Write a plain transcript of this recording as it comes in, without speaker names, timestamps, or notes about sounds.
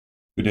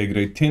Good day,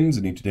 grade 10s,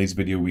 and in today's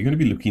video we're going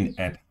to be looking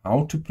at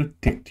how to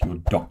protect your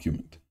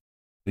document.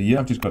 So here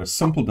I've just got a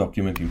simple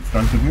document in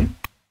front of me,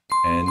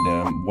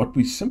 and what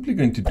we're simply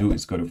going to do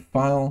is go to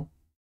File,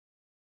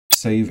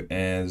 Save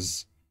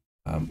As.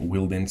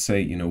 We'll then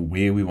say,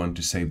 where we want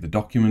to save the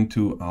document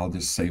to. I'll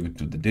just save it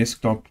to the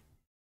desktop,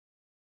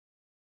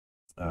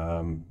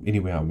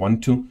 anywhere I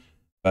want to.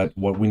 But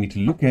what we need to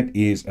look at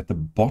is at the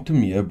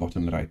bottom here,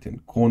 bottom right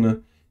hand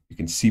corner, you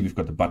can see we've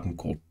got the button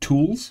called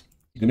Tools.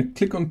 You're going to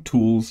click on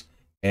Tools,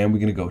 and we're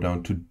going to go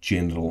down to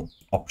General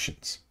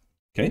Options.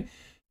 Okay,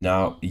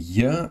 now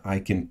here I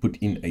can put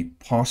in a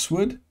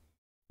password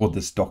for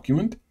this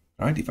document,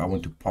 right? If I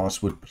want to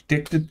password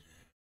protect it,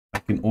 I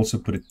can also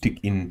put a tick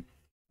in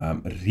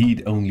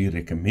read only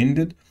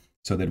recommended,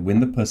 so that when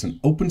the person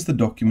opens the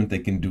document, they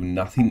can do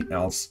nothing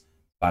else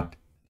but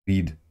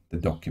read the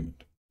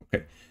document.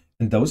 Okay,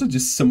 and those are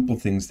just simple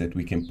things that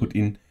we can put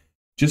in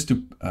just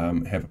to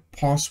have a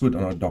password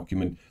on our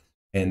document,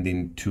 and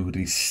then to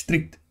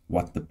restrict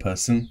what the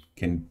person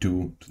can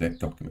do to that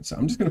document. So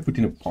I'm just going to put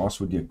in a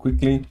password here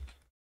quickly.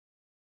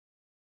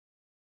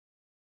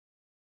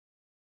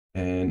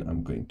 And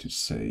I'm going to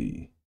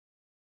say,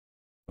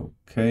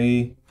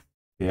 okay.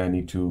 Here I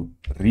need to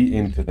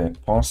re-enter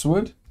that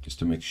password just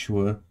to make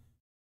sure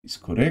it's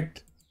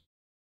correct.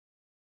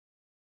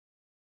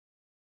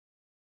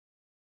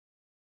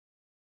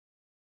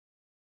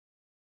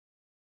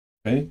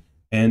 Okay.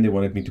 And they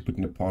wanted me to put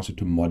in a password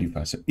to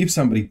modify. So if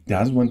somebody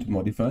does want to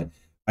modify,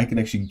 I can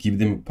actually give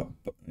them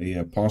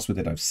a password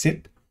that I've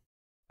set,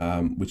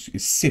 which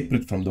is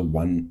separate from the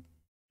one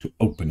to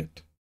open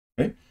it.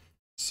 Okay,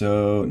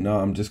 so now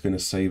I'm just going to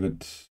save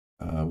it.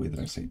 Where did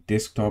I say?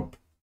 Desktop.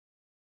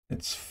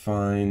 That's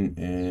fine,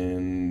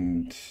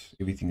 and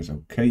everything is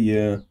okay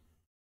here.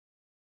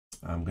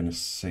 I'm going to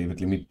save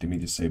it. Let me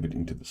just save it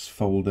into this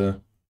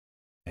folder,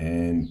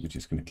 and we're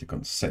just going to click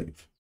on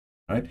Save.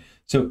 Right.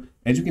 So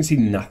as you can see,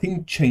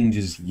 nothing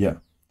changes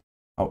here.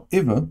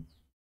 However,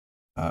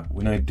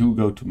 when I do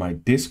go to my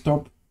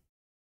desktop,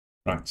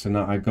 right, so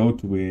now I go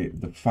to where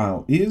the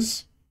file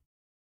is.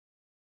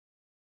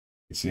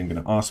 It's then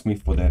going to ask me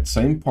for that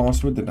same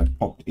password that I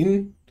popped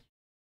in.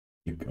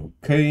 Click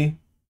OK,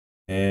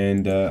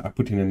 and I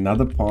put in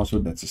another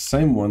password that's the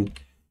same one,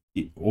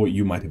 or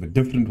you might have a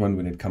different one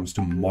when it comes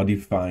to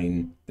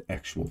modifying the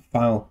actual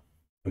file,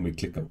 and we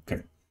click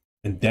OK,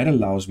 and that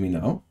allows me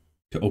now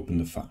to open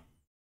the file.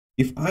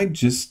 If I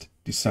just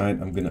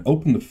decide I'm going to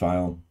open the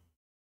file,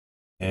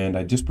 and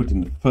I just put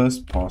in the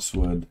first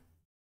password,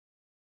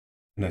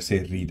 and I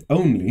say read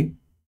only,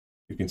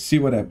 you can see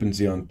what happens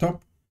here on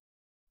top.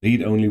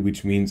 Read only,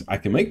 which means I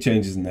can make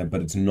changes in that, but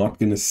it's not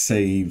going to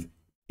save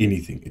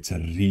anything. It's a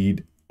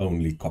read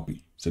only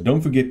copy. So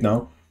don't forget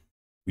now,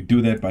 we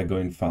do that by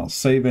going File,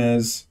 Save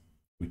As.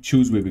 We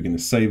choose where we're going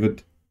to save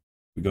it.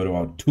 We go to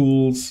our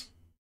Tools,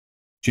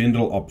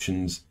 General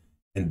Options,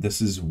 and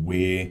this is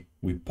where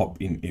we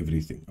pop in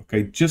everything.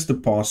 Okay, just the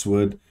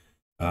password.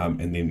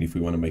 And then if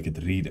we want to make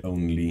it read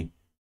only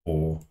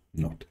or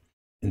not.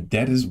 And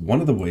that is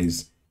one of the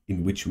ways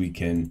in which we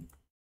can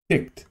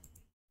protect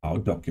our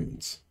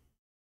documents.